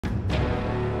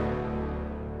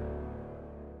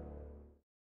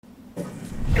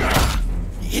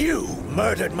You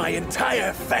murdered my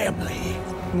entire family.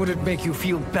 Would it make you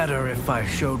feel better if I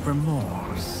showed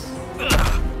remorse?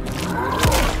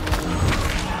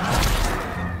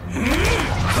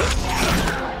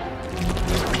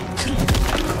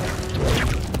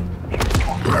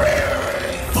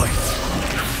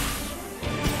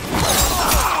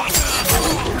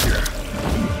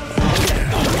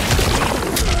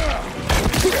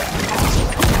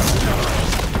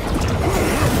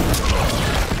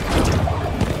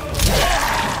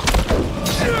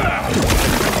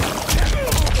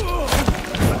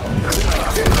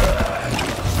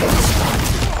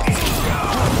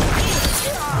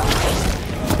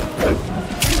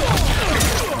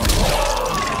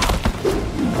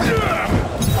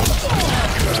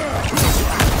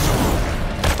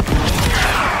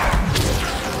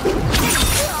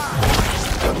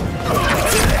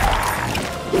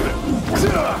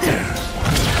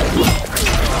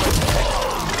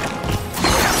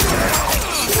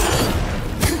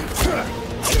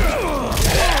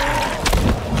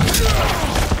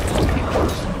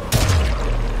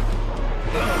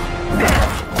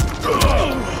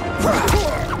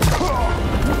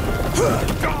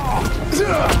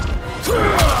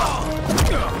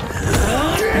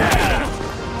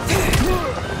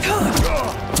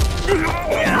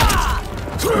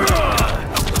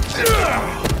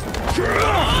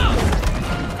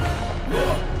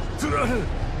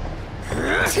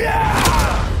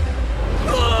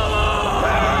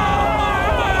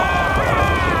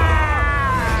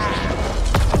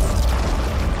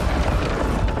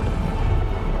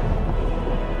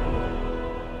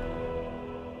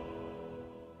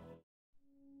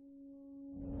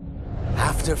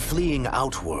 After fleeing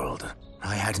Outworld,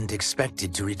 I hadn't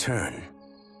expected to return.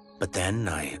 But then,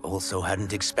 I also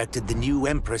hadn't expected the new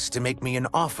Empress to make me an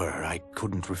offer I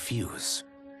couldn't refuse.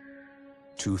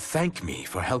 To thank me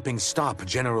for helping stop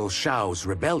General Shao's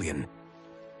rebellion,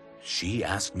 she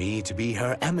asked me to be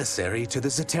her emissary to the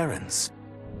Zaterrans.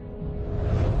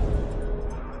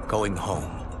 Going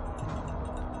home,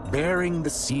 bearing the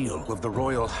seal of the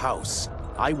royal house,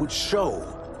 I would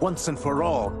show, once and for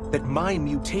all, that my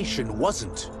mutation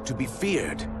wasn't to be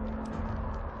feared.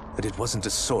 That it wasn't a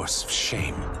source of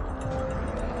shame.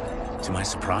 To my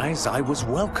surprise, I was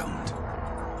welcomed.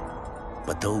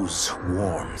 But those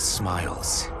warm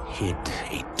smiles hid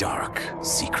a dark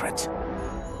secret.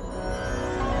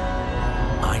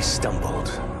 I stumbled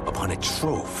upon a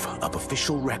trove of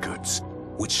official records,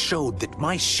 which showed that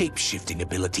my shape-shifting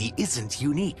ability isn't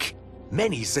unique.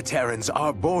 Many Zaterrans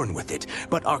are born with it,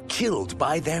 but are killed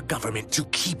by their government to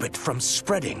keep it from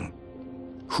spreading.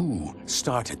 Who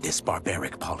started this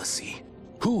barbaric policy?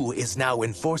 Who is now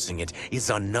enforcing it is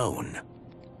unknown.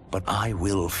 But I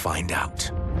will find out.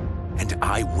 And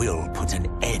I will put an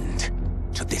end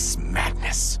to this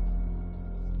madness.